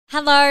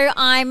Hello,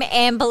 I'm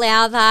Amber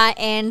Lowther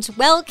and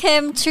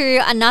welcome to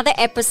another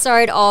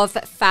episode of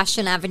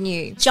Fashion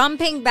Avenue.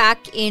 Jumping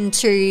back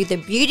into the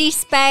beauty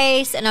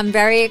space, and I'm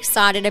very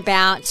excited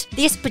about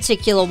this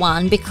particular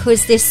one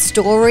because this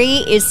story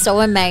is so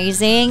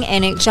amazing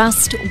and it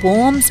just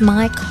warms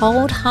my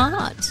cold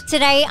heart.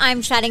 Today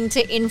I'm chatting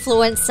to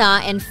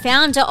influencer and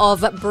founder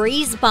of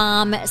Breeze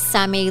Balm,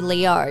 Sammy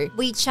Leo.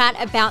 We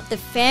chat about the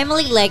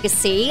family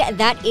legacy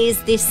that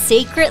is this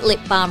secret lip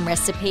balm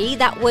recipe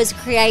that was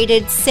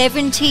created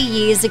 70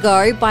 years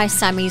ago by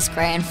Sammy's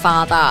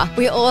grandfather.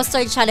 We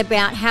also chat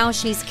about how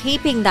she's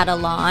keeping that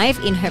alive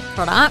in her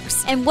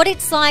products and what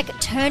it's like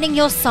turning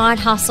your side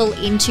hustle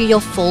into your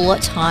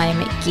full-time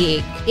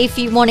gig. If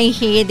you want to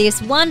hear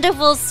this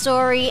wonderful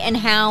story and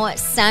how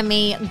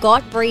Sammy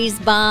got Breeze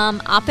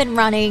Balm up and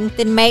running,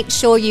 then make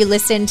sure you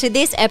listen to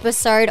this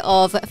episode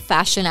of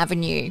Fashion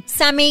Avenue.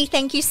 Sammy,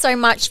 thank you so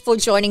much for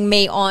joining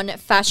me on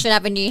Fashion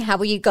Avenue. How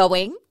are you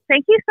going?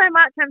 Thank you so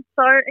much. I'm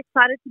so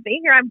excited to be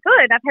here. I'm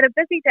good. I've had a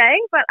busy day,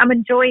 but I'm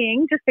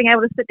enjoying just being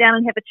able to sit down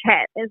and have a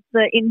chat as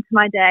the end to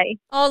my day.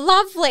 Oh,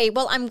 lovely.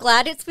 Well, I'm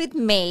glad it's with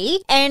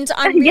me, and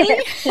I'm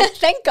really,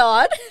 thank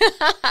God,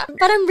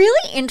 but I'm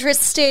really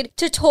interested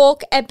to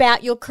talk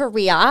about your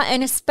career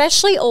and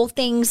especially all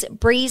things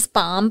Breeze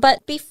Balm.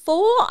 But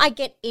before I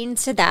get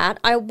into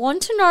that, I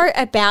want to know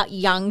about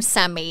young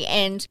Sammy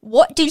and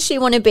what did she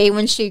want to be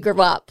when she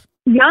grew up?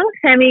 Young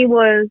Sammy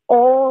was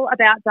all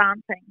about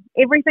dancing.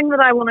 Everything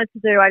that I wanted to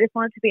do, I just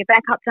wanted to be a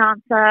backup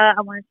dancer.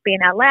 I wanted to be in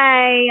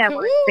LA. I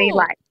wanted to be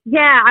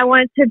I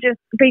wanted to just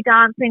be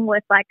dancing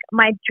with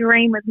my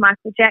dream was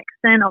Michael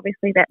Jackson.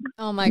 Obviously that's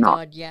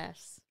God,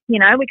 yes. We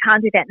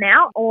can't do that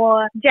now.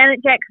 Or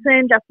Janet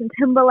Jackson, Justin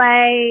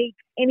Timberlake,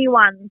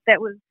 anyone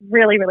that was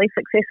really, really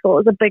successful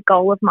is a big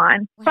goal of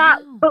mine. Wow.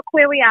 But look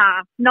where we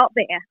are, not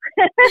there.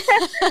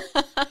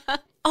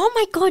 Oh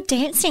my God,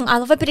 dancing. I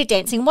love a bit of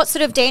dancing. What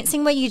sort of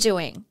dancing were you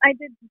doing? I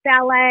did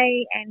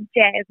ballet and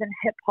jazz and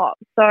hip hop.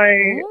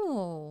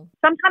 So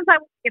sometimes I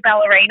would be a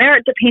ballerina.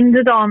 It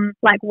depended on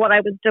what I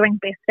was doing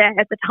best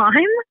at the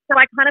time. So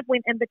I kind of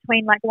went in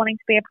between wanting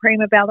to be a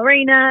prima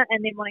ballerina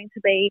and then wanting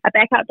to be a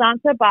backup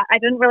dancer, but I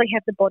didn't really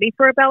have the body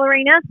for a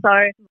ballerina. So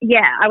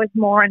yeah, I was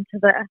more into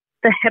the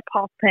hip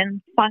hop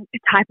and funk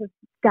type of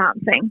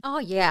dancing. Oh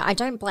yeah, I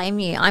don't blame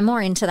you. I'm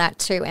more into that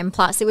too. And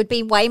plus it would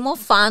be way more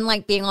fun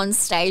being on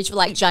stage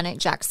with Janet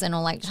Jackson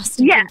or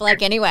Justin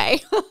Timberlake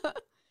anyway.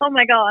 Oh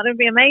my God, it'd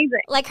be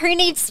amazing. Who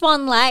needs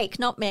Swan Lake?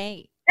 Not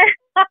me.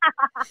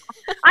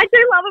 I do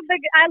love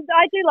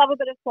a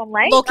bit of Swan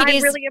Lake. Look, I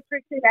really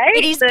appreciate it.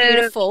 It is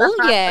beautiful.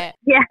 Yeah.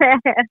 Yeah.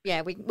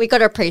 Yeah, we got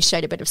to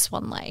appreciate a bit of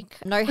Swan Lake.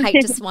 No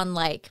hate to Swan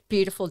Lake.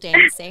 Beautiful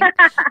dancing.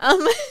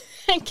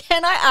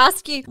 Can I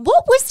ask you,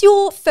 what was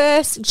your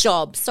first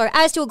job? So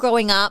as you were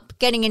growing up,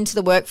 getting into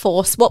the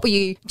workforce, what were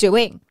you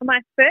doing? My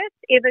first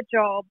ever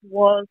job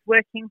was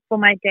working for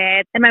my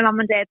dad and my mum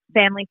and dad's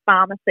family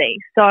pharmacy.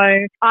 So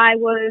I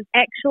was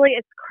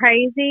it's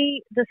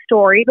crazy, the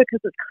story, because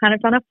it's kind of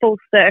done a full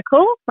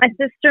circle. My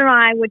sister and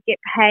I would get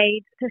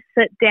paid to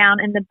sit down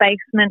in the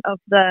basement of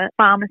the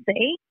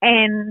pharmacy,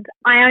 and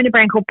I own a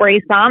brand called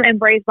Breeze Balm, and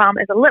Breeze Balm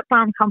is a lip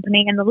balm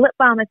company, and the lip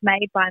balm is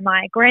made by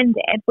my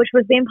granddad, which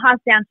was then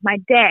passed down to my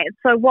dad.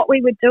 So what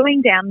we were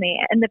doing down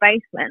there in the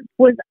basement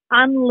was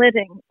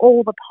unlidding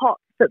all the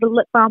pots that the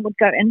lip balm would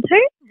go into.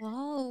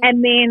 Whoa.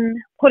 And then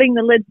putting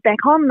the lids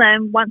back on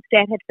them once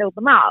Dad had filled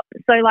them up.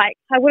 So I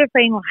would have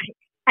been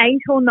 8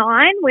 or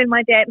 9 when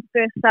my dad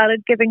first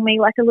started giving me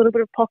a little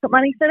bit of pocket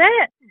money for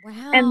that.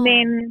 Wow. And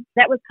then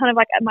that was kind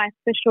of my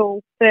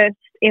official first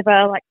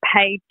ever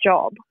paid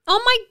job.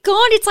 Oh my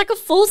God, it's a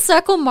full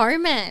circle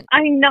moment.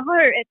 I know,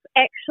 it's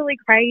actually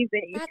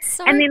crazy. That's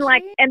so and then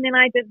cute. and then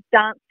I did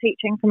dance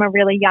teaching from a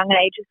really young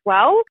age as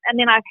well. And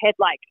then I've had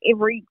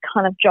every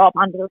kind of job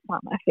under the sun,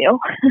 I feel.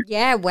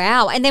 Yeah,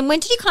 wow. And then when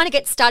did you kind of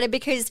get started?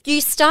 Because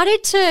you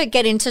started to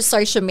get into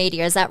social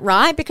media, is that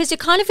right? Because you're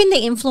kind of in the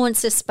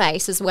influencer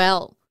space as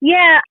well.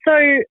 Yeah, so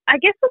I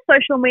guess the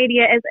social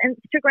media as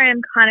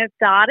Instagram kind of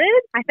started.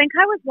 I think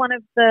I was one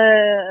of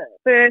the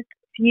first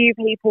few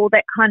people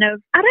that kind of,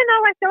 I don't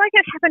know, I feel like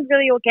it happened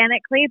really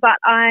organically, but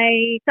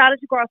I started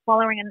to grow a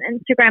following on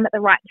Instagram at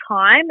the right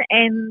time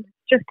and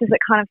just as it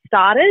kind of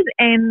started.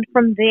 And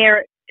from there,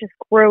 it just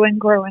grew and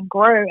grew and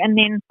grew. And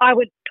then I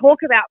would talk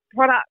about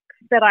products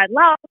that I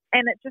love,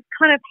 and it just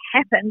kind of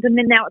happened. And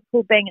then now it's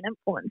called being an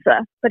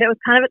influencer. But it was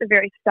kind of at the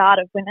very start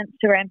of when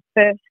Instagram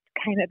first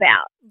came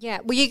about. Yeah.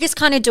 Were you just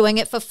kind of doing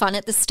it for fun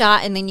at the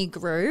start and then you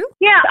grew?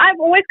 Yeah, I've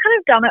always kind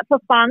of done it for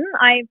fun.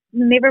 I've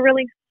never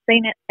really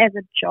seen it as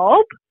a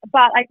job,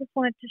 but I just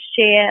wanted to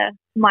share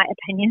my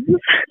opinions.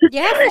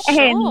 Yeah, for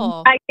sure.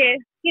 And I guess,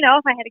 you know,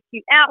 if I had a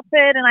cute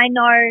outfit, and I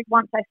know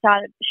once I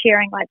started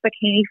sharing like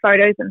bikini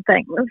photos and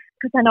things,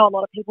 because I know a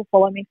lot of people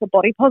follow me for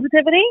body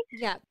positivity.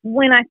 Yeah.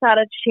 When I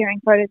started sharing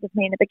photos of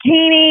me in a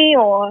bikini,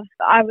 or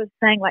I was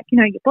saying like, you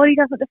know, your body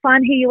doesn't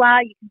define who you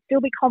are, you can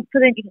still be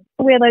confident, you can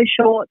still wear those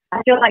shorts.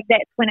 I feel like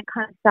that's when it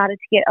kind of started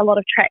to get a lot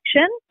of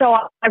traction. So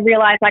I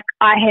realized like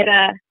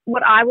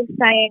what I was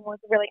saying was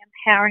really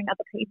empowering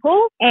other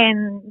people,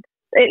 and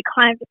it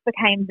kind of just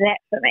became that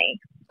for me.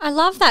 I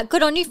love that.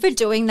 Good on you for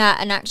doing that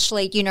and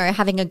actually,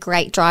 having a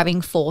great driving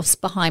force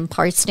behind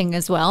posting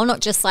as well. Not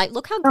just like,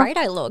 look how great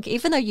I look,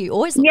 even though you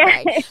always look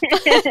great.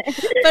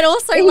 But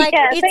also thank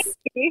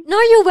you.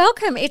 No, you're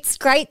welcome. It's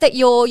great that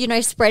you're,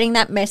 spreading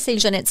that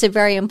message, and it's a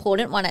very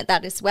important one at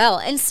that as well.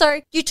 And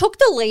so you took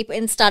the leap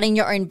in starting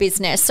your own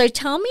business. So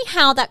tell me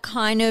how that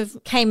kind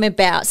of came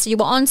about. So you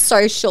were on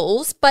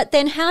socials, but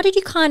then how did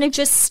you kind of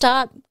just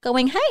start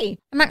going, hey,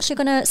 I'm actually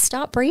going to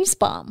start Breeze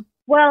Balm?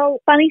 Well,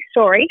 funny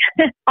story.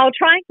 I'll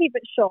try and keep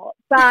it short,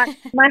 but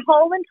my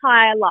whole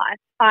entire life,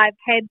 I've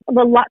had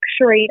the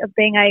luxury of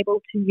being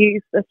able to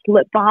use this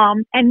lip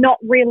balm and not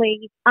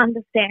really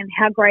understand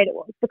how great it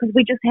was, because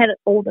we just had it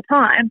all the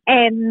time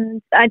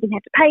and I didn't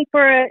have to pay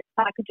for it.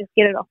 I could just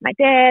get it off my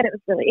dad. It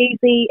was really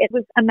easy. It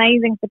was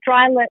amazing for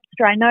dry lips,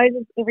 dry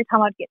noses, every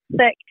time I'd get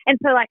sick. And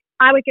so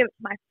I would give it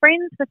to my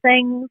friends for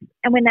things,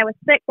 and when they were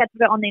sick, they'd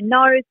put it on their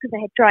nose because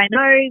they had dry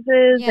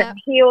noses and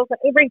heels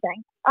and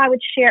everything. I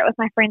would share it with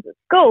my friends at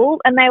school,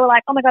 and they were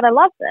like, oh my God, I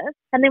love this.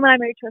 And then when I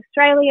moved to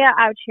Australia,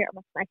 I would share it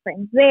with my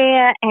friends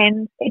there,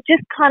 and it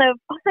just kind of,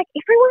 I was like,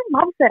 everyone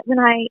loves it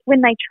when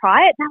they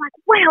try it. They're like,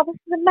 wow,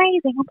 this is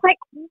amazing. I'm like,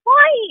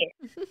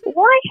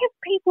 why have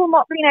people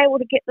not been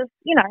able to get this,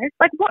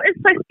 what is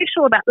so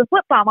special about this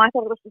lip balm? I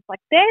thought it was just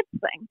like Dad's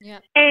thing. Yeah.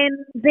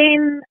 And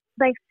then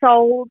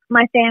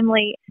my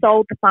family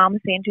sold the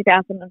pharmacy in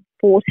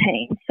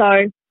 2014. So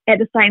at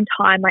the same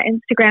time, my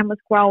Instagram was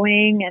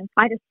growing, and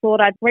I just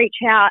thought I'd reach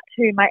out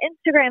to my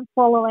Instagram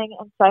following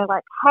and say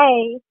like,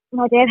 hey,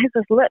 my dad has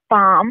this lip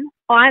balm.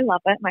 I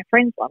love it. My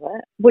friends love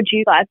it. Would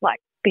you guys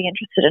be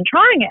interested in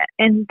trying it?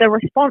 And the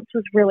response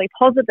was really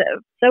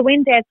positive. So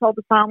when Dad sold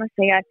the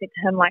pharmacy, I said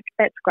to him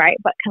that's great,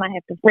 but can I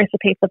have the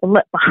recipe for the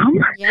lip balm?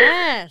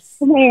 Yes.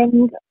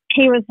 And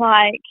he was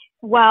like,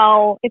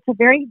 well, it's a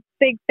very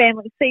big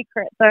family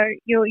secret, so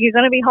you're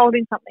going to be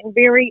holding something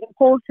very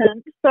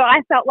important. So I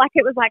felt like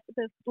it was like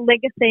this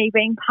legacy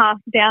being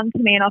passed down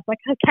to me, and I was like,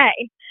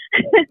 okay.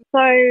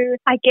 So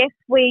I guess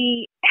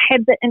we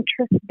had the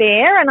interest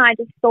there, and I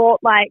just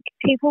thought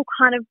people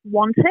kind of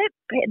want it.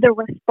 The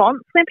response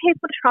when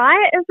people try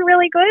it is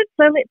really good,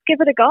 so let's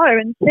give it a go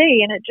and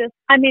see. And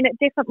it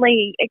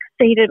definitely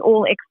exceeded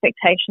all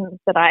expectations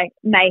that I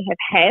may have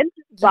had,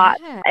 but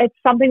it's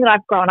something that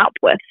I've grown up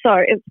with. So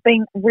it's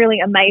been really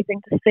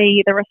amazing to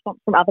see the response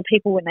from other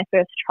people when they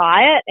first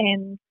try it,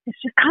 and it's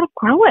just kind of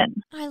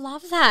growing. I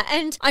love that.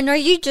 And I know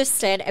you just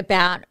said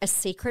about a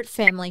secret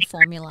family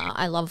formula.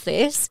 I love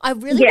this. I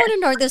really want to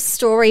know the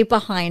story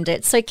behind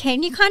it. So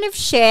can you kind of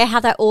share how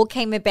that all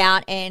came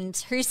about and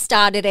who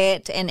started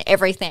it and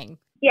everything?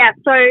 Yeah,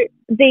 so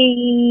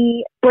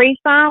the Breeze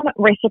Balm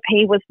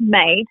recipe was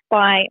made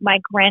by my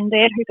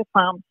granddad, who's a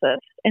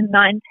pharmacist, in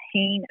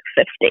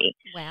 1950.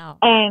 Wow.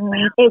 And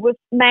it was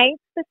made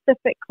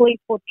specifically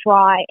for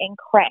dry and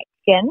cracked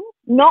skin,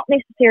 not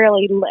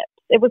necessarily lips.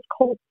 It was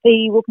called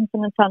the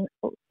Wilkinson & Son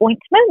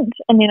ointment,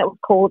 and then it was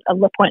called a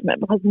lip ointment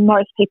because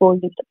most people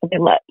used it for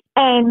their lips.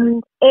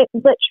 And it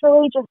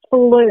literally just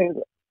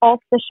flew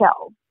off the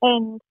shelves.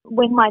 And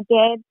when my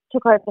dad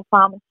took over the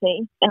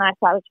pharmacy and I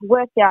started to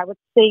work there, I would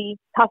see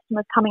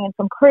customers coming in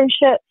from cruise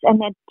ships, and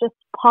they'd just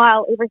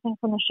pile everything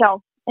from the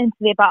shelf into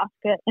their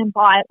basket and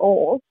buy it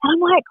all. And I'm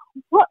like,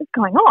 what is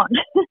going on?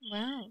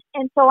 Wow.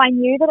 And so I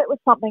knew that it was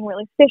something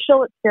really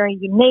special. It's very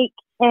unique.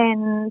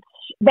 And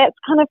that's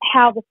kind of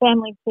how the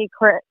family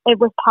secret, it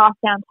was passed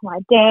down to my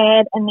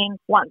dad. And then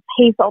once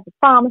he sold the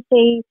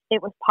pharmacy,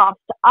 it was passed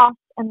to us.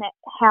 And that's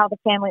how the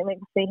family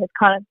legacy has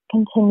kind of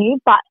continued.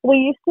 But we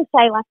used to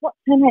say, what's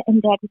in it?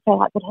 And Dad would say,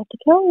 we'd have to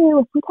kill you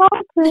if we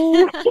told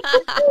you.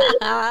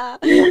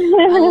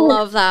 I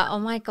love that. Oh,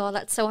 my God,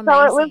 that's so amazing.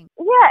 So it was,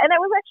 and it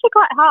was actually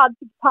quite hard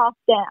to pass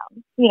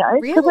down,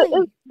 because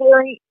Really?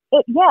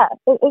 it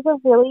is a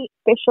really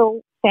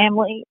special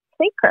family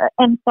secret.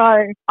 And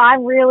so I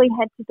really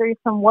had to do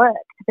some work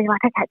to be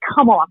like, okay,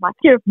 come on,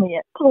 give me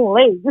it,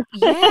 please.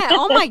 Yeah.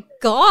 Oh my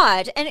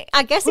God. And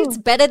I guess it's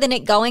better than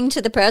it going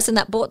to the person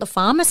that bought the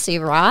pharmacy,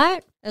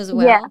 right? As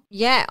well. Yeah.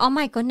 Yeah. Oh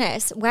my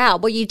goodness. Wow.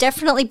 Well, you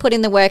definitely put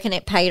in the work and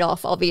it paid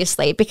off,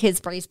 obviously, because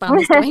Breeze Balm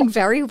is doing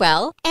very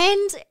well.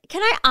 And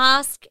can I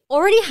ask,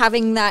 already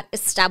having that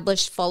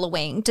established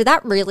following, did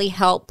that really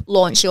help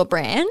launch your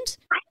brand?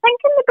 I think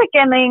in the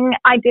beginning,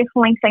 I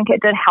definitely think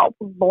it did help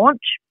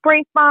launch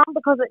Breeze Balm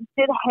because it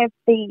did have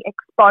the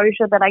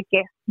exposure that I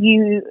guess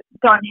you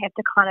don't have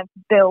to kind of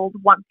build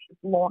once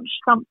you've launched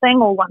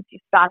something or once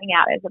you're starting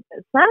out as a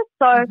business.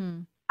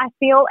 So I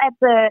feel at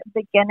the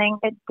beginning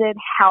it did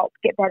help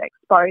get that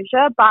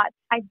exposure, but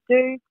I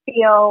do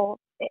feel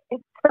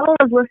if someone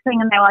was listening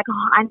and they're like,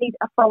 I need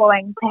a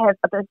following to have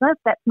a business,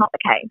 that's not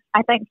the case.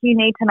 I think you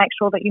need to make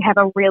sure that you have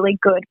a really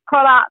good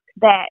product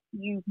that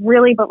you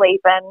really believe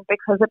in,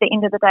 because at the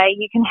end of the day,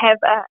 you can have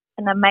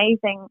an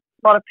amazing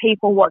lot of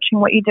people watching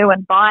what you do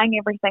and buying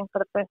everything for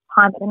the first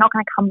time, but they're not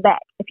going to come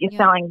back if you're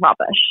selling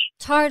rubbish.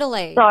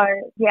 Totally. So,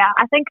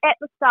 I think at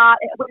the start,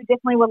 we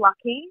definitely were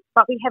lucky,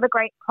 but we have a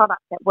great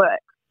product that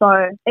works.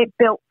 So it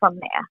built from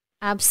there.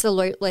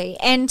 Absolutely.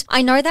 And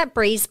I know that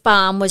Breeze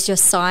Balm was your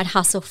side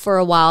hustle for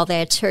a while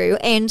there too.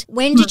 And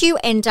when did you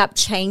end up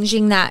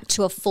changing that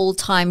to a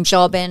full-time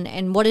job,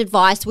 and what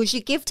advice would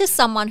you give to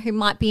someone who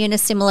might be in a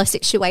similar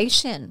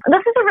situation?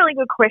 This is a really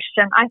good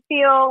question. I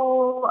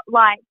feel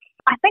like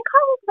I think I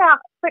was about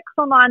 6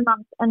 or 9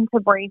 months into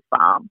Breeze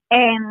Balm,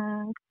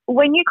 and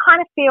when you kind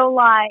of feel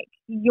like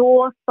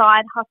your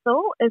side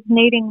hustle is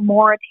needing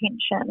more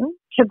attention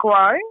to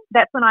grow,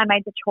 that's when I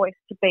made the choice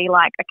to be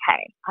like,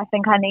 okay, I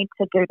think I need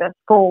to do this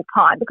full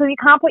time, because you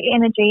can't put your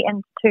energy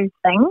into two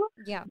things.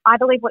 Yeah. I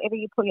believe whatever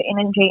you put your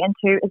energy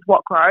into is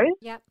what grows.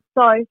 Yeah.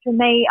 So for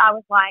me, I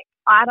was like,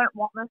 I don't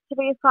want this to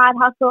be a side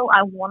hustle.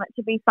 I want it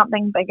to be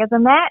something bigger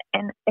than that.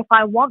 And if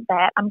I want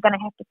that, I'm going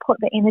to have to put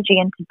the energy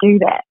in to do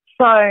that.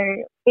 So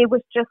it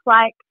was just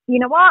like, you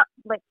know what,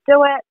 let's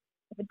do it.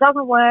 If it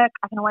doesn't work,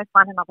 I can always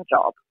find another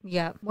job.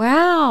 Yeah.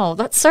 Wow.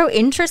 That's so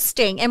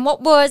interesting. And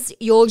what was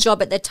your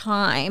job at the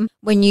time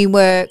when you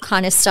were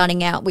kind of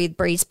starting out with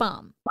Breeze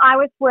Balm? I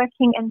was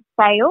working in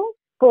sales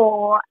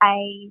for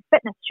a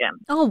fitness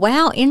gym. Oh,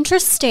 wow.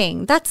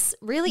 Interesting. That's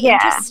really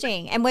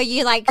interesting. And were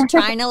you like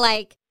trying to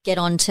like get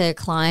on to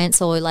clients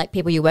or like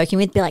people you're working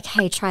with, be like,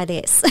 hey, try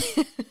this?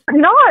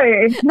 No,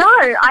 I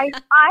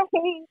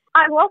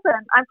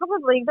wasn't.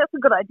 That's a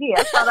good idea,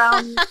 but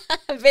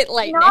a bit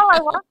late no, now. I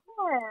wasn't.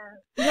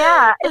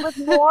 Yeah, it was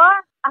more,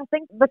 I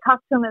think the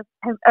customers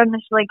have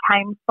initially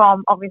came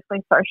from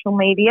obviously social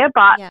media,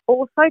 but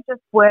also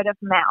just word of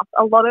mouth.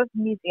 A lot of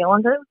New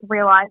Zealanders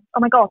realised, oh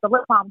my God, the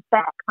lip balm's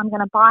back, I'm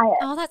going to buy it.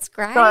 Oh, that's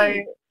great. So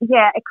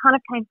yeah, it kind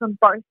of came from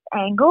both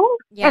angles.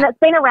 Yeah. And it's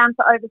been around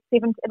for over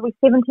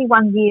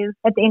 71 years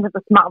at the end of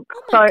this month.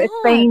 Oh so God.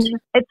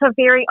 It's a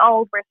very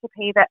old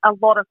recipe that a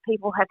lot of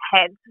people have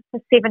had for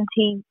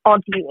 70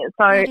 odd years.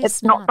 So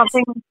it's not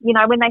something,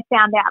 when they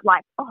found out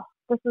like, oh,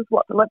 this is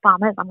what the lip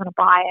balm is, I'm going to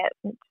buy it.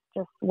 It's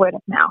just word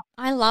of mouth.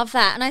 I love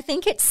that. And I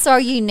think it's so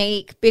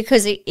unique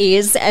because it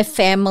is a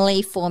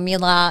family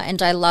formula,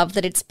 and I love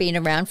that it's been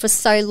around for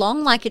so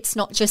long. Like, it's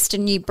not just a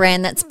new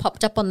brand that's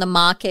popped up on the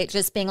market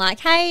just being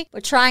like, hey, we're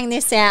trying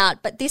this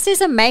out. But this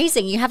is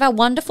amazing. You have a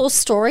wonderful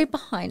story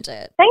behind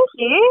it. Thank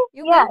you.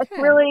 You're welcome.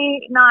 It's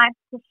really nice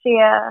to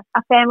share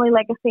a family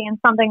legacy and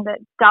something that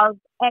does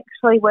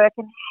actually work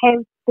and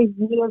has the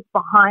years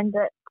behind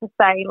it to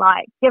say,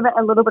 like, give it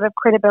a little bit of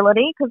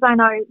credibility, because I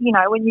know,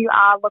 when you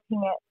are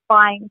looking at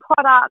buying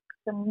products,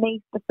 and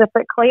me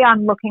specifically,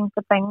 I'm looking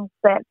for things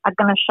that are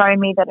going to show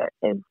me that it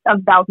is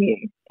of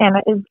value and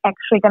it is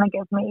actually going to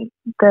give me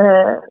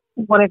the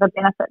whatever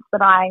benefits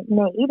that I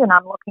need and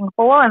I'm looking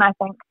for. And I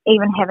think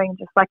even having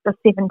just like the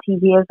 70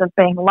 years of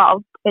being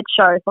loved, it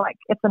shows like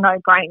it's a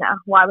no-brainer.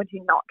 Why would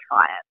you not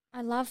try it?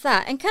 I love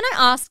that. And can I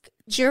ask,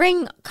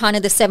 during kind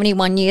of the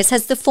 71 years,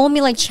 has the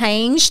formula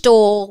changed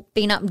or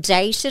been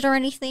updated or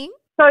anything?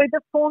 So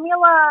the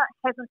formula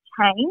hasn't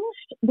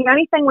changed. The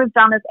only thing we've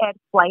done is add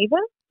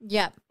flavours.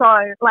 Yeah. So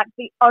like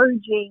the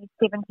OG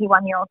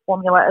 71-year-old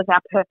formula is our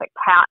perfect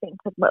power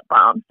scented lip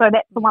balm. So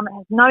that's the one that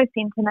has no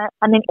scent in it.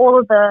 And then all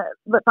of the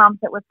lip balms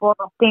that we've brought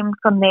stemmed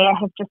from there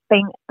have just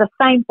been the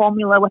same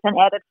formula with an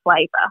added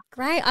flavour.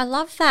 Great. I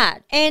love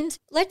that. And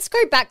let's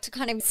go back to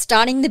kind of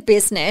starting the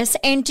business.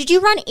 And did you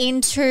run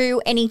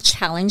into any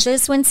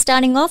challenges when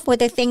starting off? Were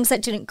there things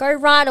that didn't go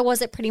right, or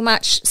was it pretty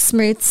much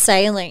smooth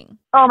sailing?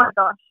 Oh my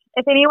gosh.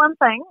 If anyone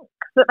thinks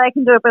that they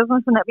can do a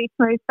business and it be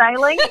smooth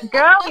sailing,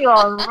 girl, you're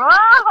wrong.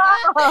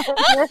 I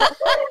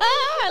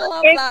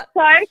love that. It's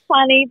so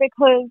funny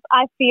because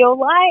I feel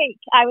like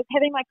I was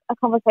having like a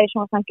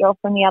conversation with my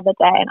girlfriend the other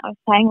day, and I was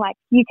saying like,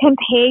 you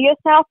compare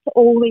yourself to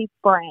all these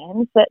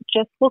brands that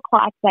just look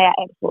like they are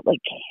absolutely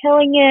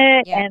killing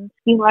it, and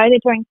they're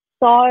doing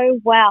so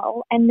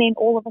well, and then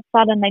all of a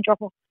sudden they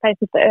drop off the face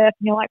of the earth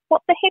and you're like,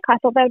 what the heck, I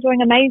thought they were doing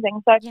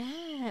amazing. So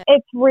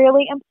it's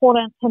really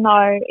important to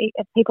know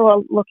if people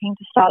are looking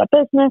to start a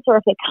business or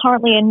if they're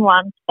currently in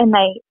one and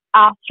they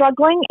are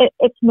struggling,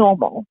 it's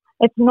normal.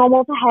 It's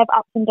normal to have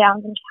ups and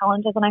downs and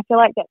challenges, and I feel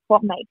like that's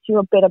what makes you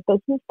a better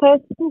business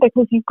person,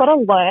 because you've got to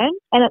learn,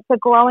 and it's a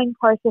growing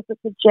process,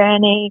 it's a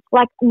journey.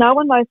 Like, no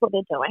one knows what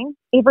they're doing.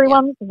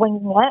 Everyone's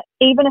winging it.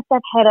 Even if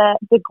they've had a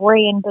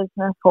degree in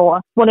business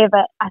or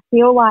whatever, I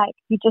feel like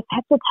you just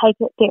have to take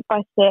it step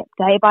by step,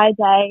 day by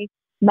day,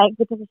 make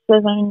the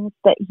decisions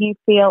that you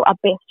feel are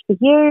best for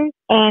you,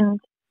 and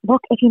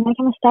look, if you make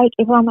a mistake,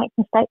 everyone makes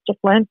mistakes, just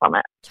learn from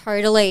it.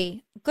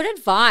 Totally. Good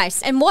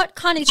advice. And what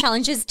kind of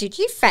challenges did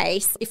you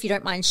face, if you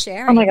don't mind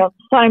sharing? Oh my God,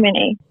 so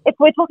many. If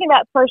we're talking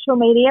about social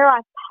media,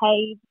 I've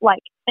paid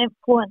like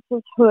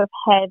influencers who have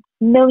had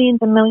millions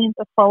and millions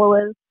of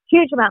followers,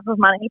 huge amounts of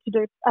money to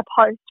do a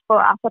post for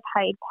us, a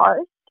paid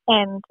post,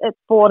 and it's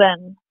brought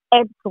in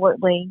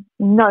absolutely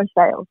no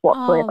sales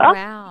whatsoever. Oh,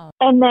 wow.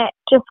 And that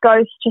just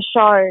goes to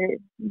show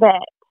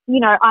that,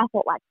 I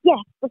thought like, yes,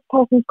 this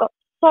person's got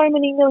so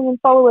many million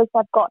followers.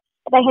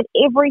 They had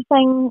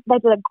everything. They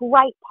did a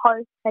great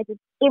post. They did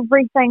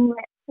everything.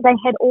 They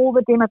had all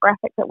the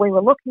demographics that we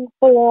were looking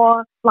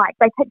for. Like,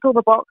 they ticked all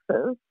the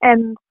boxes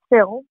and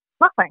still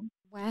nothing.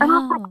 Wow. And I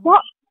was like,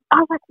 what? I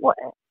was like, what?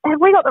 Have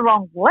we got the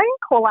wrong link?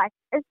 Or like,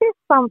 is there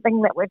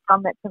something that we've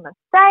done that's a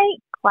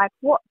mistake? Like,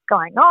 what's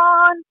going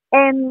on?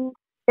 And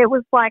it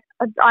was like,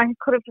 I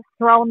could have just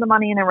thrown the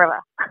money in a river.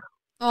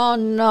 Oh,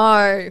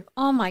 no.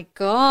 Oh, my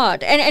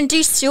God. And do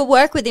you still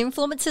work with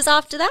influencers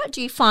after that?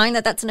 Do you find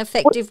that that's an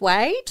effective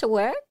way to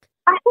work?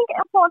 I think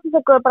influencers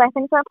are good, but I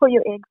think don't put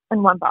your eggs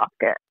in one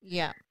basket.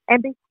 Yeah.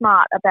 And be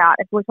smart about,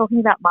 if we're talking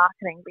about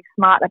marketing, be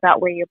smart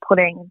about where you're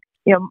putting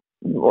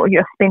or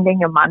you're spending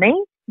your money.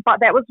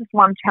 But that was just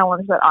one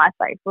challenge that I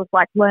faced, was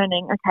like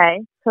learning,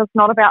 okay, so it's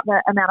not about the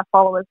amount of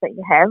followers that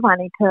you have. I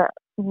need to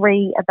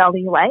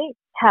reevaluate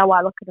how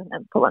I look at an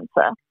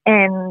influencer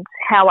and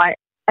how I,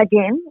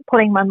 again,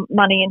 putting my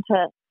money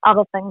into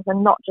other things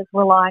and not just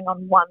relying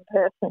on one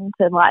person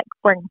to like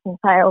bring some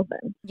sales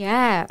in.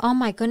 Yeah. Oh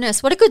my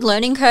goodness. What a good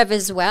learning curve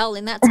as well.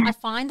 And that's, I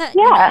find that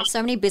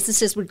so many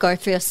businesses would go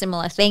through a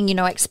similar thing,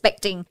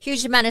 expecting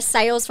huge amount of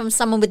sales from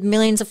someone with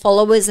millions of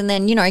followers and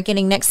then,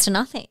 getting next to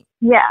nothing.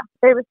 Yeah.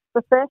 It was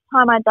the first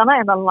time I'd done it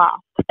and I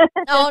laughed.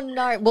 Oh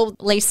no. Well,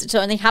 at least it's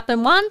only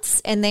happened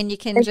once and then you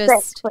can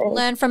just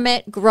learn from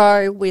it,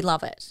 grow. We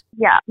love it.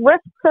 Yeah.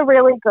 Risks are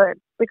really good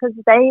because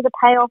they either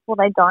pay off or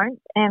they don't.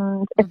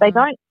 And if they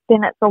don't,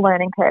 then it's a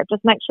learning curve.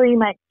 Just make sure you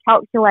make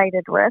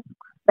calculated risks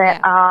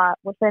that are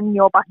within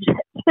your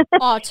budget.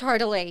 Oh,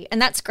 totally.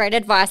 And that's great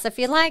advice. I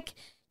feel like,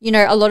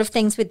 a lot of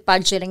things with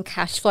budget and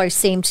cash flow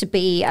seem to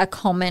be a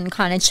common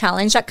kind of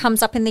challenge that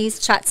comes up in these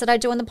chats that I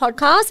do on the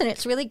podcast. And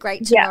it's really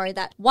great to know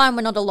that, one,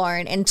 we're not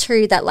alone, and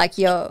two, that like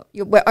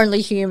we're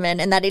only human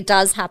and that it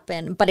does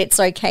happen, but it's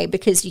okay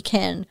because you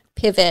can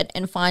pivot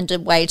and find a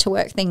way to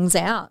work things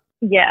out.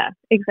 Yeah,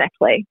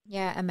 exactly.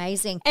 Yeah,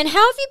 amazing. And how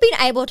have you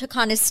been able to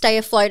kind of stay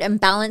afloat and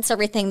balance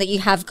everything that you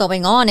have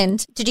going on?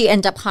 And did you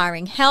end up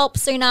hiring help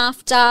soon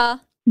after?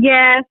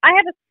 Yeah, I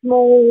have a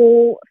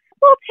small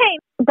team,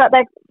 but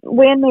they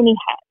wear many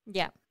hats.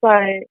 Yeah. So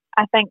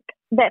I think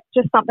that's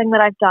just something that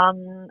I've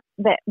done,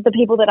 that the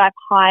people that I've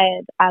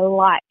hired, I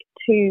like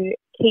to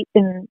keep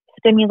them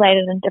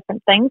stimulated in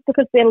different things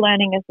because they're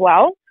learning as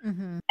well.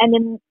 Mm-hmm. And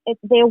then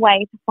it's their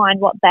way to find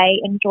what they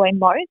enjoy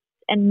most.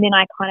 And then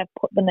I kind of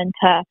put them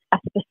into a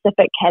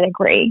specific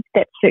category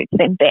that suits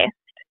them best.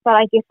 But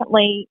I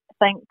definitely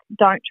think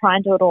don't try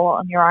and do it all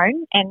on your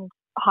own and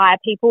hire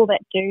people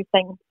that do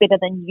things better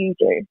than you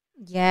do.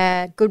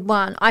 Yeah, good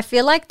one. I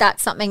feel like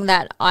that's something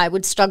that I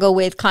would struggle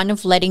with kind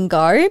of letting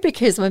go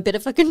because I'm a bit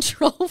of a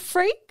control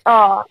freak.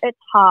 Oh, it's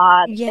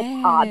hard. Yeah.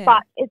 It's hard.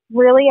 But it's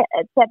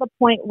at the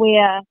point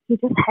where you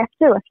just have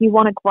to, if you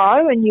want to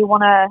grow and you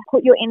want to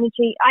put your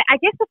energy. I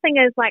guess the thing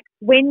is, like,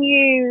 when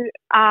you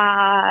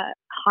are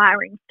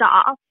hiring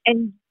staff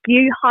and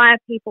you hire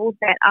people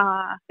that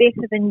are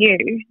better than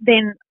you,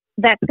 then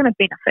that's going to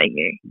benefit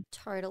you.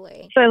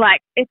 Totally. So,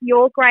 like, if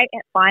you're great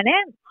at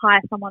finance, hire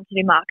someone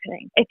to do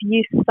marketing. If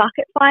you suck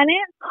at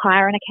finance,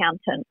 hire an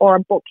accountant or a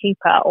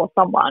bookkeeper or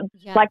someone.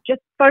 Yeah. Like,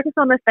 just focus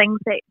on the things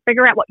that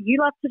figure out what you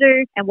love to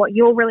do and what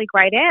you're really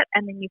great at,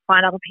 and then you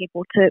find other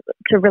people to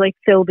really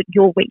fill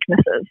your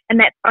weaknesses. And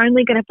that's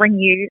only going to bring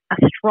you a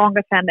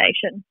stronger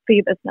foundation for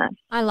your business.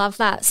 I love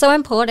that. So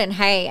important.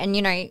 Hey, and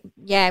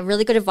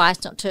really good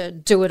advice not to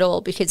do it all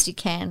because you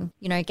can,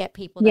 get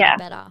people that are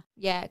better.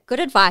 Yeah, good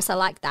advice. I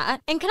like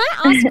that. And can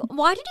I ask,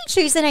 why did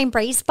you choose the name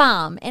Breeze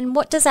Farm and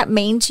what does that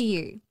mean to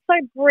you? So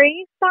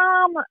Breeze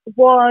Farm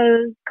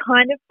was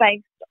kind of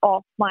based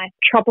off my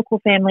tropical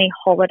family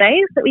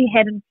holidays that we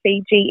had in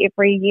Fiji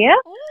every year.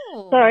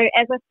 Ooh. So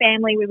as a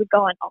family, we would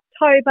go in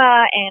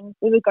October and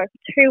we would go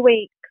for 2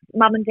 weeks.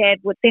 Mum and Dad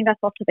would send us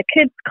off to the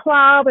kids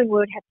club and we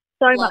would have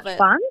so much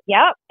fun.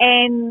 Yep.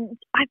 And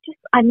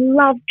I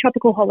love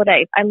tropical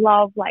holidays. I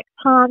love like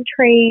palm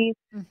trees,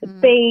 the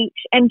beach,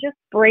 and just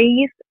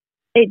breeze.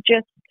 It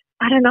just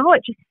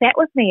sat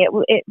with me.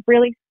 It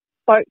really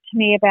spoke to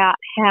me about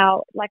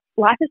how like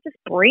life is just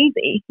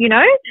breezy,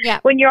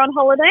 when you're on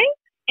holiday.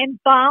 And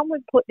balm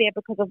was put there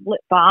because of lip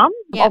balm.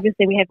 Yep.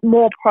 Obviously, we have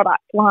more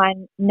product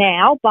line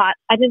now, but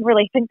I didn't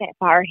really think that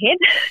far ahead.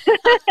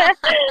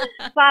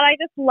 But I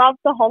just love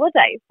the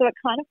holidays, so it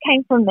kind of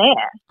came from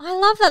there. I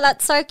love that.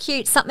 That's so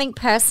cute. Something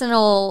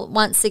personal,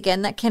 once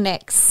again, that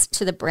connects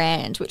to the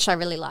brand, which I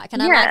really like.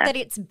 And I like that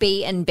it's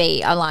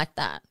B&B. I like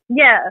that.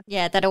 Yeah.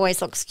 Yeah, that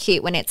always looks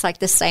cute when it's like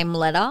the same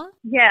letter.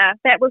 Yeah,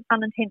 that was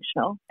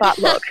unintentional, but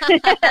look.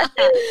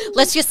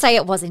 Let's just say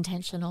it was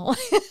intentional.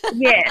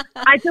 Yeah,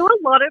 I do a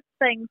lot of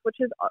things, which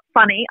is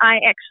funny. I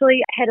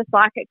actually had a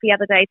psychic the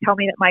other day tell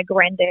me that my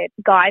granddad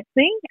guides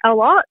me a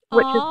lot,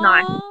 which is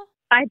nice.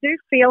 I do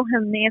feel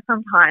him there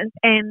sometimes,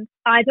 and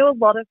I do a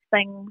lot of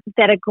things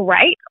that are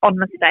great on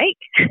mistake.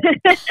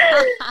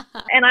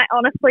 And I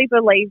honestly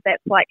believe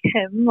that's like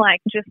him,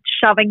 like just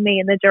shoving me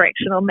in the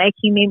direction or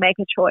making me make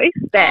a choice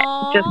that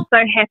just so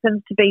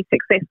happens to be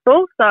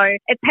successful. So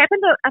it's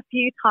happened a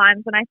few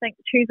times, and I think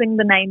choosing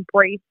the name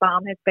Breeze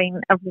Farm has been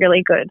a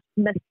really good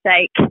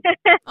mistake.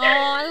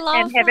 I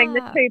love and having the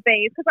 2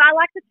 Bs, because I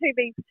like the 2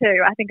 Bs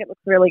too. I think it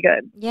looks really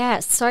good. Yeah,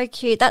 so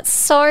cute. That's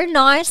so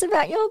nice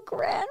about your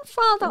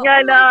grandfather.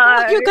 Yeah, I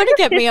know. You're going to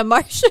get me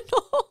emotional.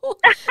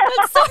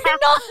 That's so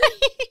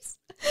nice.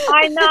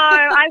 I know.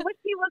 I wish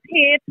he was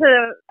here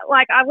to,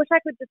 like, I wish I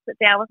could just sit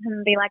down with him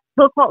and be like,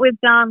 look what we've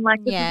done.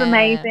 Like, this is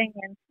amazing.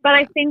 But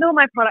I send all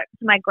my products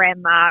to my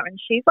grandma and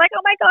she's like,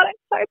 oh my God, I'm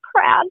so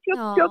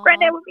proud. Your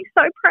granddad would be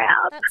so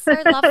proud. That's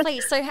so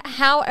lovely. So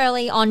how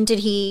early on did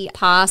he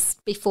pass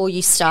before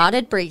you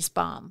started Breeze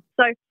Balm?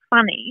 So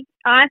funny.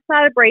 I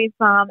started Breeze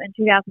Balm in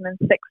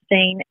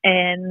 2016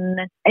 and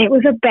it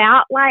was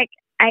about like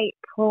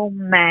April,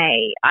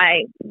 May.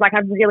 I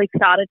really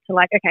started to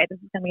like, okay, this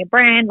is going to be a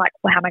brand. Like,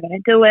 well, how am I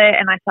going to do it?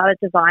 And I started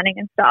designing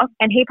and stuff.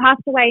 And he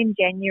passed away in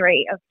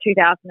January of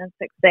 2016.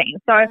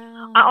 So I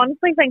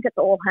honestly think it's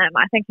all him.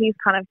 I think he's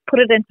kind of put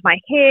it into my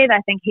head.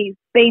 I think he's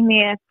been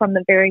there from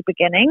the very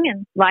beginning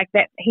and like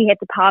that he had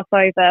to pass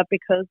over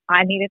because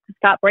I needed to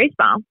start Breeze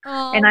Balm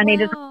and I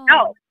needed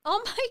help.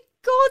 Oh my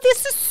God,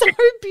 this is so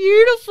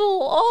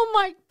beautiful. Oh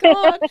my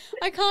God,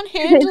 I can't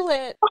handle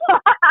it.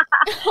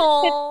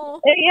 Oh.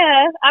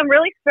 Yeah, I'm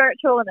really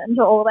spiritual and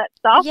into all that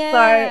stuff. Yeah.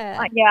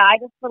 So, I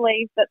just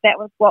believed that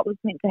was what was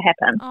meant to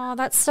happen. Oh,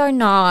 that's so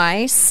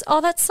nice. Oh,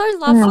 that's so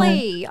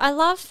lovely. I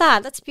love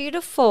that. That's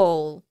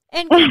beautiful.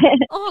 And,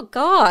 oh,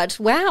 God,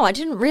 wow, I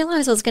didn't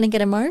realize I was going to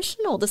get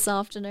emotional this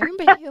afternoon,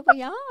 but here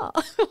we are.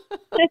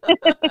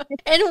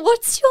 And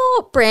what's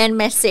your brand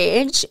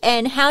message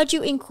and how do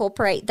you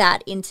incorporate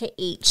that into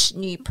each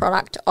new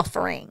product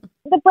offering?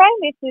 The brand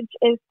message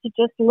is to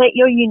just let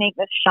your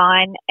uniqueness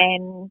shine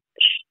and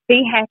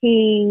be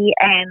happy.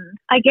 And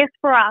I guess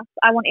for us,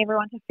 I want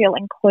everyone to feel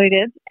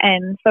included.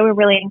 And so we're a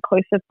really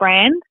inclusive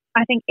brand.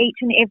 I think each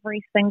and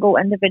every single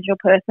individual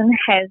person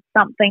has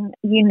something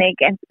unique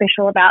and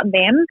special about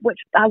them, which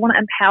I want to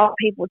empower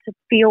people to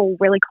feel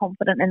really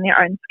confident in their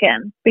own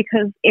skin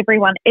because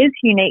everyone is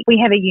unique. We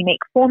have a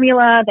unique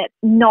formula that's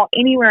not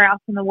anywhere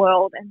else in the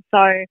world. And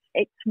so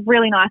it's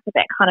really nice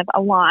that kind of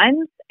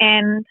aligns.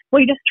 And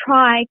we just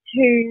try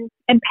to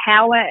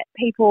empower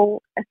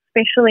people,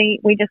 especially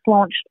we just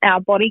launched our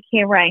body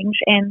care range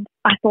and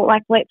I thought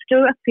like, let's do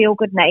a feel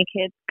good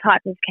naked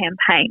type of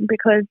campaign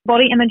because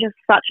body image is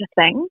such a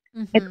thing.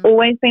 Mm-hmm. It's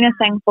always been a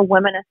thing for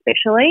women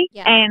especially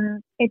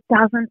and it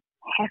doesn't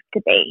have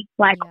to be.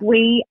 Like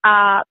we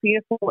are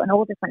beautiful in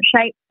all different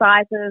shapes,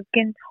 sizes,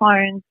 skin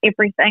tones,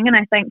 everything. And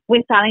I think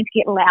we're starting to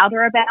get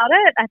louder about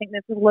it. I think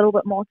there's a little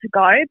bit more to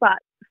go, but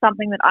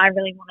something that I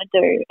really want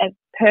to do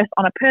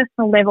on a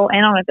personal level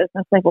and on a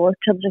business level is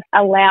to just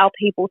allow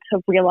people to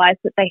realize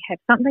that they have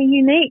something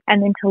unique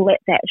and then to let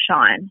that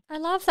shine. I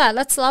love that.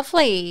 That's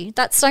lovely.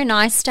 That's so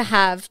nice to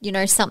have,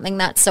 something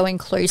that's so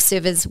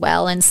inclusive as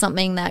well and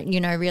something that,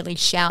 really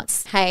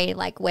shouts, hey,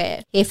 like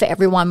we're here for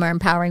everyone, we're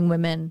empowering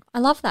women. I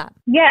love that.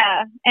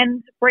 Yeah,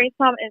 and Breeze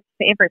Balm is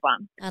for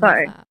everyone. I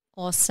love that.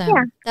 Awesome.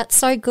 Yeah. That's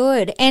so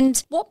good.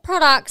 And what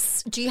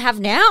products do you have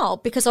now?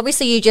 Because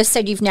obviously you just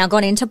said you've now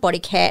gone into body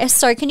care.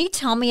 So can you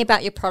tell me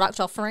about your product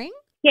offering?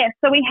 Yeah,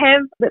 so we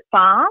have lip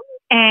balm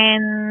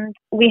and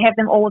we have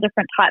them all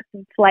different types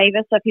of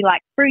flavors. So if you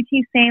like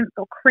fruity scents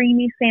or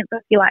creamy scents,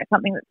 if you like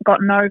something that's got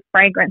no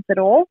fragrance at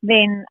all,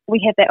 then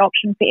we have that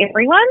option for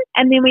everyone.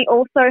 And then we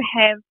also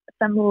have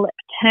some lip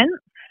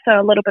tints. So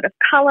a little bit of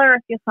colour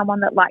if you're someone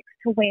that likes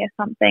to wear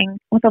something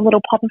with a little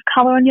pop of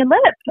colour on your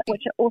lip,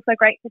 which are also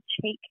great for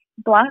cheek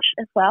blush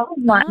as well,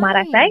 might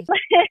I say.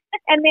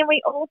 And then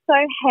we also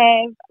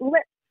have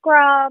lip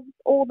scrubs,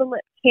 all the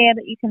lip care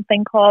that you can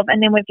think of.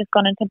 And then we've just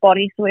gone into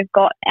body. So we've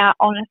got our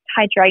Honest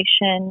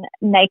Hydration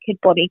Naked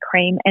Body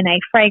Cream in a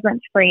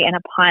fragrance-free and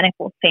a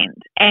pineapple scent.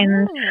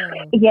 And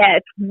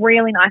it's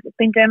really nice. It's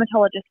been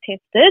dermatologist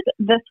tested.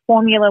 This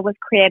formula was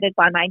created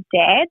by my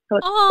dad. So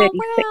it's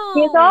 36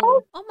 years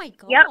old. Oh my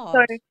God. Yep.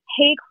 So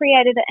he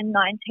created it in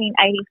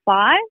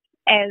 1985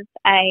 as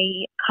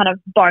a kind of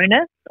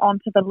bonus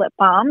onto the lip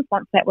balms.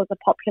 Once that was a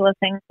popular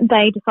thing,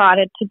 they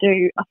decided to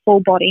do a full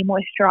body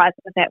moisturizer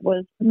that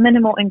was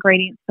minimal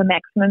ingredients for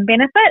maximum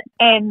benefit,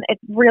 and it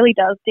really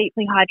does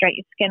deeply hydrate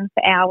your skin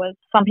for hours.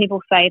 Some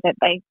people say that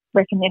they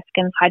reckon their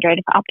skin's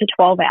hydrated for up to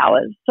 12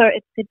 hours. So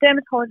it's the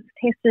dermatologist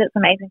tested. It's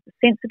amazing for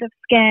sensitive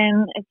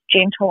skin. It's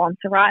gentle on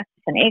psoriasis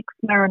and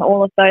eczema and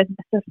all of those.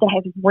 My sister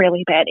has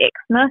really bad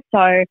eczema,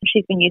 so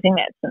she's been using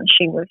that since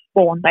she was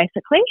born,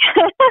 basically.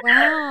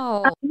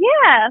 Wow.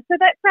 So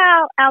that's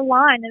our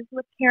line is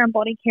lip care and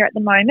body care at the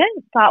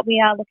moment, but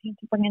we are looking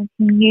to bring in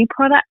some new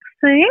products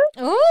soon.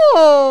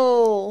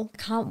 Oh,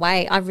 can't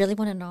wait. I really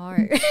want to know.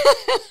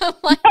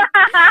 What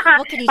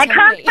can you tell me? I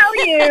can't tell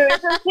you.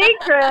 It's a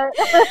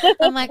secret.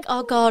 I'm like,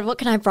 oh God, what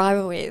can I bribe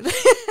her with?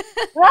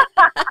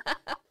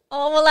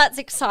 Oh, well, that's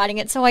exciting.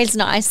 It's always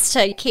nice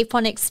to keep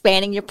on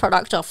expanding your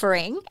product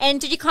offering. And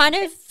did you kind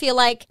of feel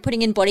like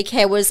putting in body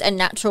care was a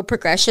natural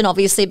progression,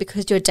 obviously,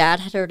 because your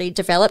dad had already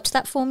developed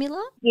that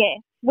formula? Yeah,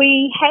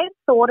 we had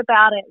thought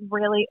about it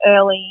really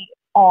early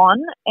on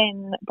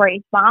in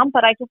Breeze Balm,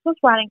 but I just was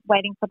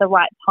waiting for the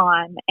right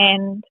time.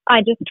 And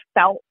I just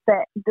felt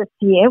that this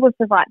year was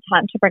the right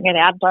time to bring it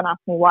out. Don't ask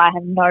me why. I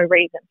have no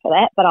reason for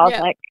that. But I was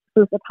like,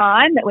 this is the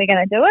time that we're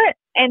going to do it.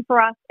 And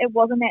for us, it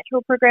was a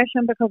natural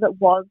progression because it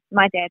was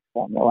my dad's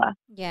formula.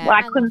 Yeah,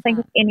 I couldn't think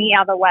of any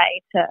other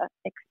way to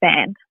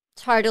expand.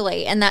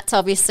 Totally. And that's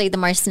obviously the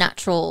most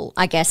natural,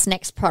 I guess,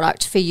 next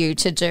product for you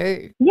to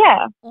do.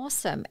 Yeah.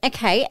 Awesome.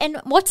 Okay. And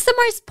what's the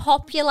most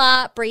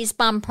popular Breeze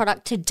Balm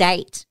product to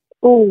date?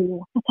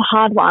 Oh, that's a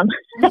hard one.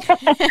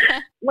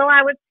 Well,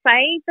 I would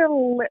say the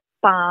lip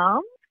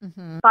balm,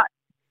 but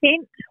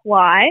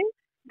scent-wise,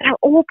 they're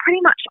all pretty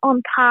much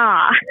on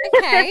par.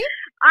 Okay.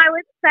 I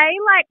would say,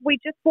 like, we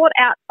just brought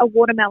out a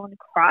watermelon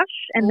crush,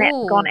 and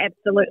that's gone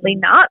absolutely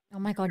nuts. Oh,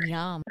 my God,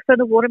 yum. So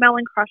the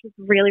watermelon crush is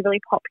really, really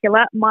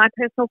popular. My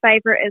personal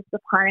favourite is the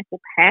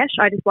pineapple pash.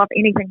 I just love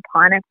anything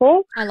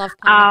pineapple. I love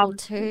pineapple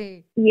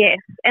too. Yes,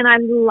 and I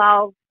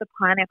love the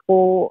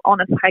pineapple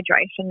Honest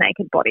Hydration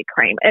Naked Body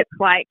Cream. It's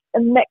like a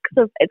mix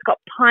of, it's got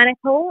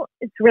pineapple,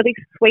 it's really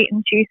sweet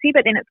and juicy,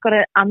 but then it's got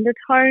an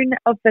undertone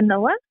of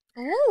vanilla.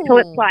 Ooh. So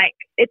it's like,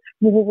 it's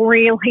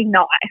really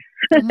nice.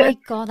 Oh my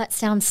God, that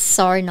sounds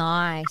so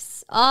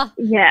nice. Oh,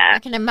 yeah. I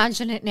can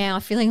imagine it now,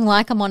 feeling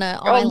like I'm on an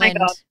island. Oh my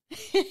God.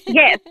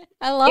 Yes.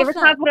 I love Every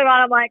time I put it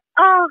on, I'm like,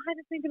 oh, I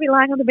just need to be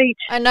lying on the beach.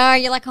 I know.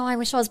 You're like, oh, I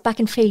wish I was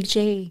back in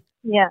Fiji.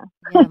 Yeah.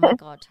 Yeah, oh my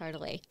God,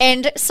 totally.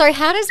 And so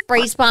how does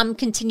Breeze Balm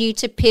continue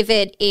to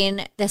pivot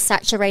in the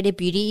saturated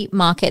beauty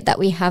market that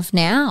we have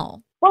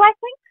now? Well, I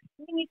think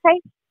when you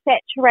say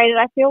saturated,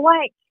 I feel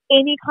like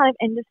any kind of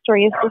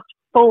industry is just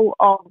full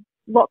of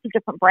lots of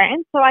different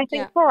brands. So I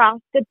think for us,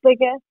 the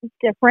biggest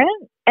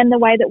difference and the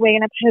way that we're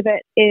going to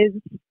pivot is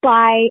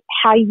by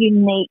how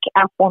unique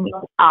our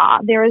formulas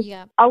are. There is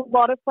a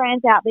lot of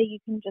brands out there. You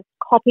can just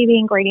copy the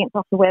ingredients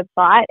off the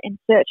website and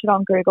search it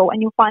on Google,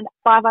 and you'll find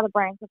 5 other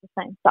brands with the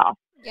same stuff.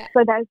 Yeah.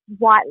 So those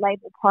white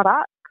label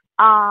products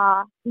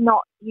are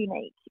not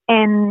unique.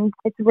 And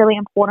it's really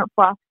important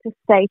for us to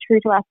stay true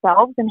to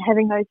ourselves and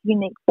having those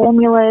unique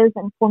formulas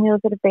and formulas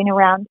that have been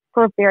around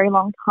for a very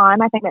long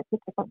time. I think that's the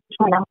difference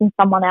between us and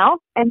someone else,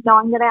 and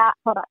knowing that our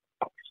products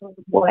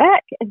actually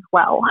work as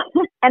well.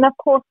 And of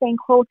course, being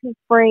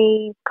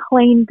cruelty-free,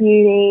 clean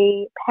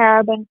beauty,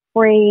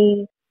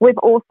 paraben-free. We've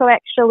also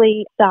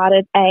actually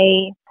started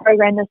a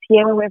program this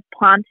year where we're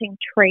planting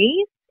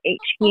trees each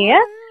year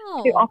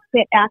to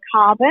offset our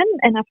carbon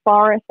in a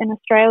forest in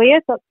Australia.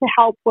 So it's to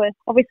help with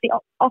obviously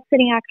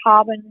offsetting our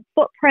carbon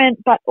footprint,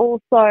 but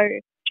also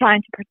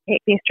trying to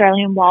protect the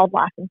Australian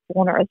wildlife and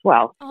fauna as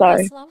well. Oh, so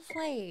that's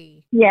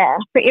lovely. Yeah,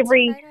 for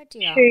every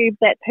tube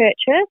that's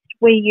purchased,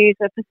 we use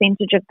a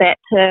percentage of that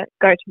to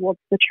go towards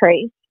the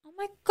trees. Oh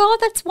my God,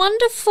 that's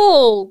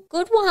wonderful.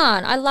 Good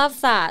one. I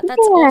love that. That's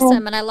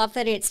awesome. And I love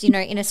that it's,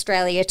 in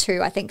Australia too.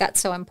 I think that's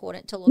so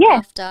important to look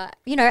after,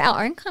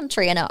 our own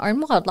country and our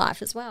own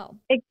wildlife as well.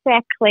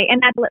 Exactly.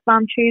 And our lip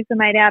balm tubes are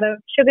made out of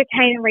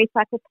sugarcane and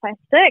recycled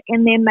plastic,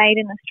 and they're made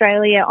in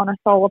Australia on a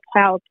solar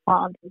powered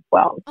plant as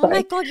well. So oh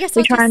my God, yes.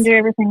 We try and do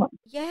everything.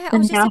 Yeah, I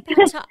was just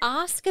about to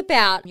ask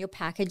about your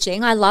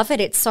packaging. I love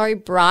it. It's so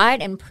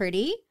bright and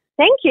pretty.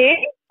 Thank you.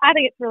 I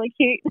think it's really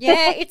cute.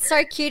 Yeah, it's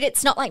so cute.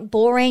 It's not like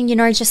boring,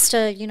 just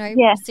a,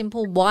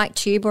 simple white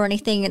tube or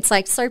anything. It's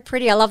like so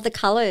pretty. I love the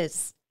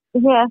colours.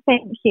 Yeah,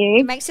 thank you.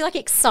 It makes you like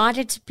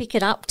excited to pick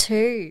it up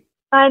too.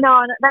 I know,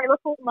 and they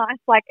look all nice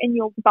like in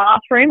your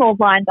bathroom all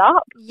lined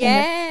up.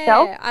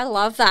 Yeah, I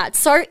love that.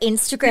 So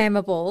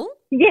Instagrammable.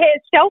 Yeah,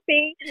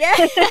 selfie. Yeah.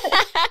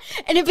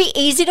 And it'd be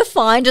easy to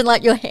find in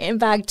like your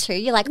handbag too.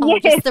 You're like,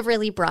 just the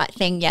really bright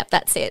thing. Yep,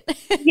 that's it.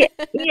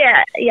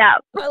 yeah.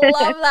 I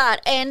love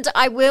that. And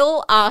I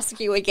will ask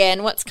you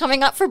again, what's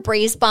coming up for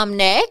Breeze Balm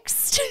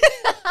next?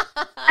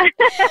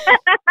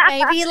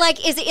 Maybe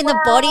like, is it in the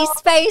body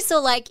space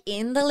or like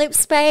in the lip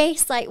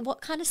space? Like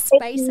what kind of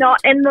space? It's not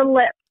in the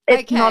lip.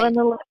 It's not in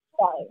the lip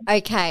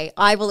space. Okay,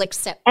 I will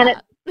accept and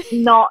that. And it's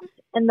not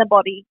in the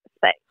body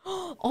space.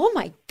 Oh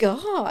my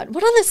God.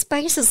 What other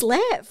spaces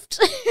left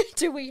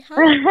do we have?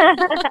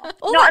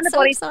 Not in the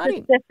body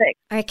specific.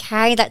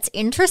 Okay, that's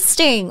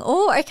interesting.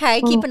 Oh,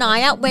 okay. Keep an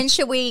eye out. When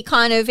should we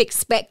kind of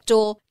expect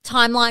or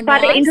timeline-wise? By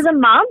the end of the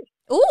month.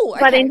 Oh,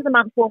 okay. By the end of the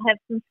month, we'll have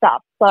some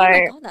stuff. So, oh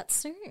my God, that's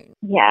soon.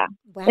 Yeah.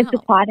 Wow. It's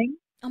exciting.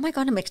 Oh my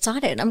God, I'm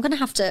excited. I'm going to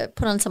have to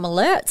put on some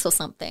alerts or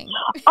something.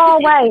 Oh,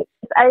 wait.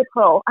 It's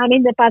April. I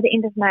mean, by the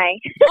end of May.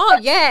 Oh,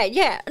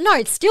 yeah.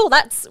 No, still,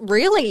 that's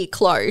really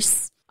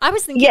close. I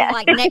was thinking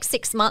like next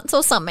 6 months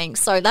or something,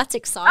 so that's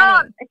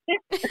exciting.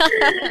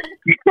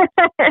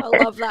 I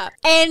love that.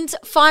 And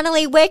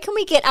finally, where can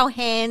we get our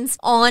hands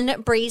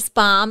on Breeze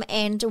Balm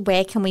and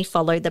where can we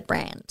follow the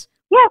brand?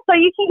 Yeah, so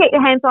you can get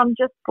your hands on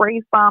just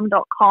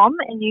breezebalm.com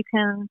and you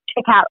can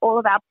check out all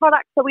of our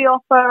products that we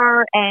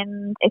offer.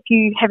 And if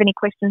you have any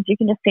questions, you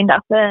can just send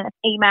us an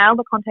email.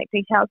 The contact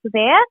details are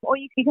there. Or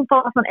you can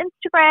follow us on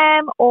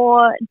Instagram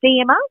or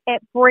DM us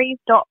at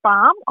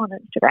breeze.balm on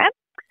Instagram.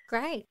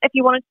 Great. If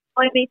you want to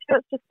follow me too,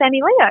 it's just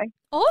Sammy Leo.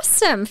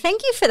 Awesome.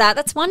 Thank you for that.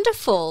 That's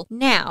wonderful.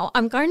 Now,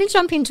 I'm going to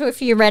jump into a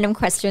few random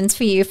questions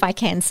for you if I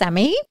can,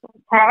 Sammy.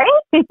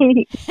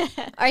 Okay.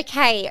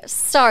 Okay,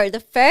 so the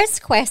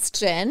first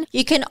question,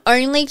 you can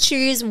only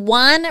choose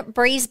one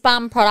Breeze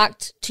Balm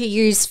product to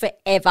use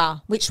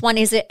forever. Which one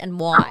is it and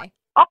why?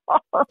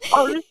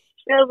 Oh,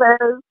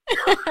 shivers.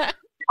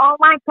 Oh,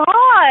 my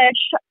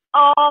gosh.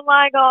 Oh,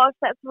 my gosh.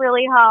 That's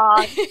really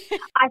hard.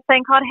 I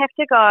think I'd have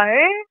to go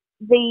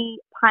the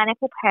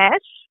pineapple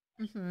patch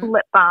Mm-hmm.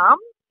 lip balm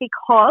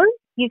because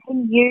you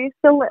can use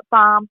the lip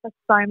balm for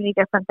so many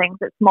different things.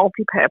 It's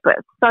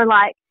multi-purpose. So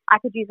like I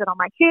could use it on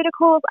my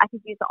cuticles. I could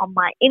use it on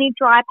my any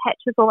dry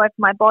patches all over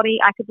my body.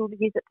 I could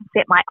use it to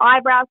set my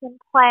eyebrows in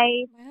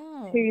place,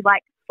 Wow. to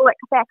like flick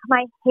back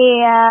my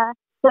hair.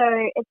 So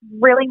it's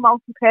really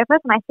multi-purpose,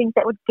 and I think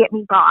that would get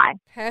me by.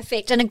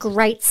 Perfect. And a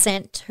great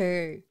scent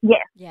too.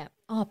 Yes. Yeah.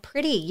 Oh,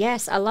 pretty.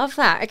 Yes, I love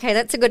that. Okay,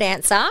 that's a good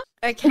answer.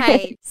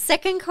 Okay,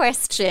 second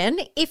question.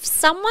 If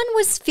someone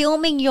was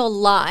filming your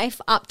life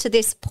up to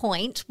this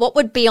point, what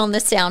would be on the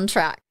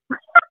soundtrack?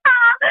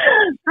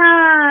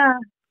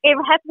 It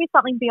would have to be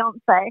something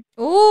Beyonce.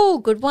 Oh,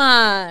 good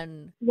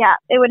one. Yeah,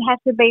 it would have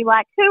to be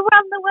like, Who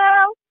Run the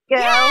World? Girl.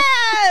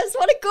 Yes,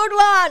 what a good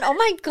one. Oh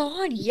my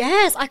God,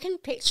 yes, I can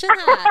picture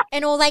that.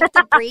 And all like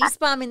the breeze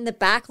balm in the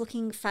back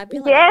looking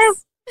fabulous.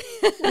 Yes.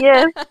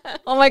 Yes.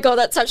 Oh my God,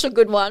 that's such a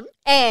good one.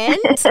 And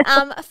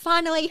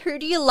finally, who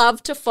do you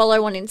love to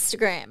follow on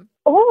Instagram?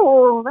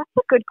 Oh, that's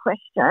a good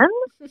question.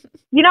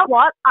 You know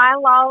what? I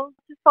love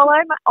to follow,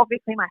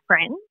 obviously, my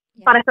friends.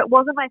 Yeah. But if it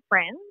wasn't my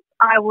friends,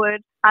 I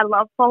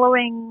love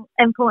following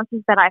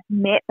influencers that I've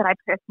met that I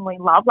personally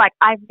love. Like,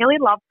 I really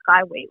love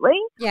Sky Wheatley.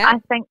 Yeah. I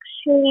think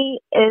she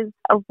is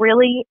a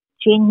really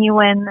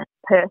genuine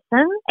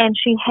person and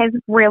she has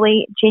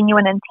really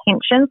genuine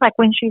intentions, like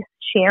when she's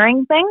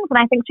sharing things. And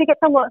I think she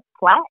gets a lot of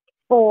slack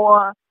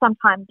for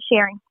sometimes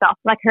sharing stuff,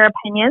 like her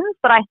opinions.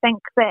 But I think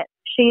that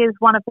she is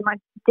one of the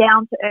most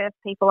down-to-earth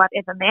people I've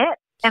ever met.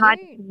 And I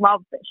just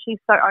love that she's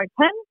so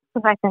open,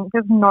 because I think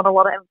there's not a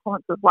lot of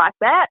influencers like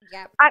that.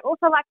 Yep. I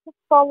also like to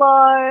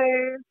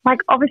follow, like,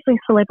 obviously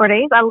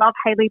celebrities. I love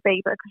Hailey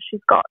Bieber because she's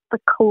got the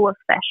coolest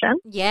fashion.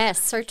 Yes,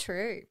 so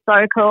true.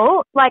 So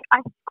cool. Like,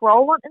 I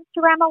scroll on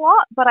Instagram a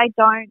lot, but I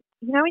don't,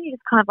 you know when you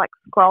just kind of like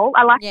scroll?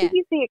 I like to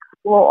use the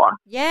Explore.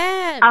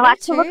 Yeah, I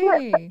like too. to look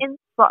at it for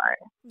info.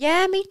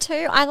 Yeah, me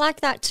too. I like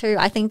that too.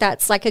 I think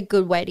that's like a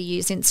good way to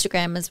use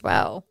Instagram as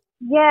well.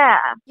 Yeah.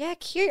 Yeah,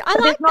 cute. I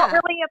But like there's not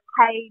that. really a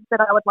page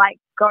that I would like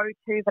go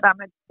to that I'm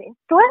obsessed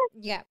with.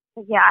 Yeah.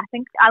 But yeah, I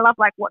think I love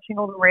like watching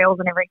all the reels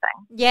and everything.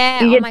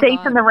 Yeah. You oh get my deep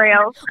God. in the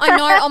reels. I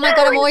know. Oh my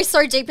God, I'm always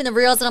so deep in the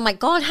reels and I'm like,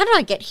 God, how did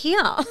I get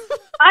here?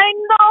 I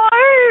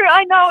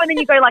know. And then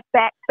you go like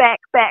back.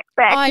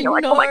 I and you're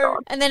like, know. oh my God.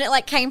 And then it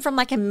like came from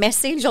like a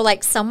message or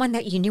like someone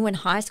that you knew in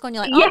high school and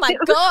you're like, oh Yes. my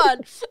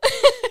God.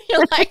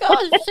 You're like,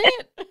 oh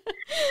shit.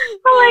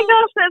 Oh my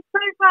gosh, that's so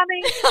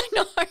funny. I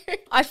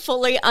know. I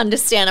fully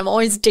understand. I'm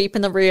always deep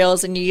in the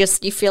reels and you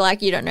feel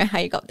like you don't know how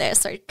you got there.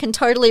 So can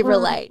totally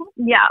relate.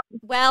 Yeah.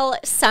 Well,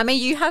 Sammy,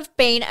 you have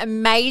been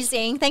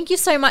amazing. Thank you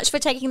so much for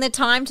taking the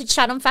time to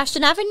chat on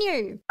Fashion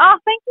Avenue. Oh,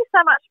 thank you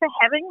so much for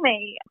having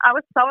me. I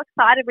was so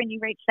excited when you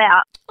reached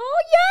out. Oh,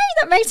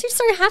 yay. That makes me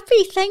so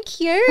happy. Thank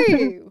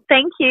you.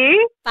 Thank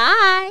you.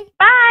 Bye.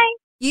 Bye.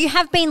 You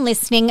have been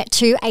listening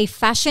to a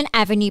Fashion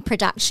Avenue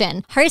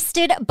production,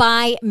 hosted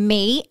by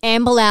me,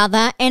 Amber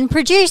Lowther, and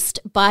produced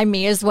by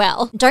me as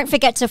well. Don't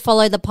forget to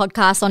follow the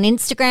podcast on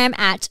Instagram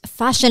at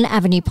Fashion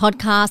Avenue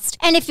Podcast.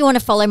 And if you want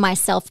to follow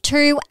myself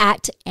too,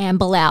 at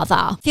Amber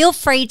Lowther. Feel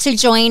free to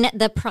join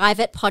the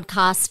private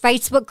podcast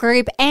Facebook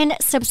group and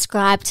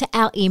subscribe to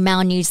our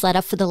email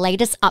newsletter for the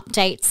latest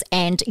updates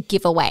and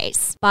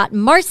giveaways. But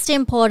most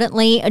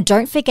importantly,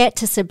 don't forget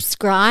to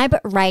subscribe,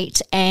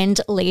 rate,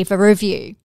 and leave a review.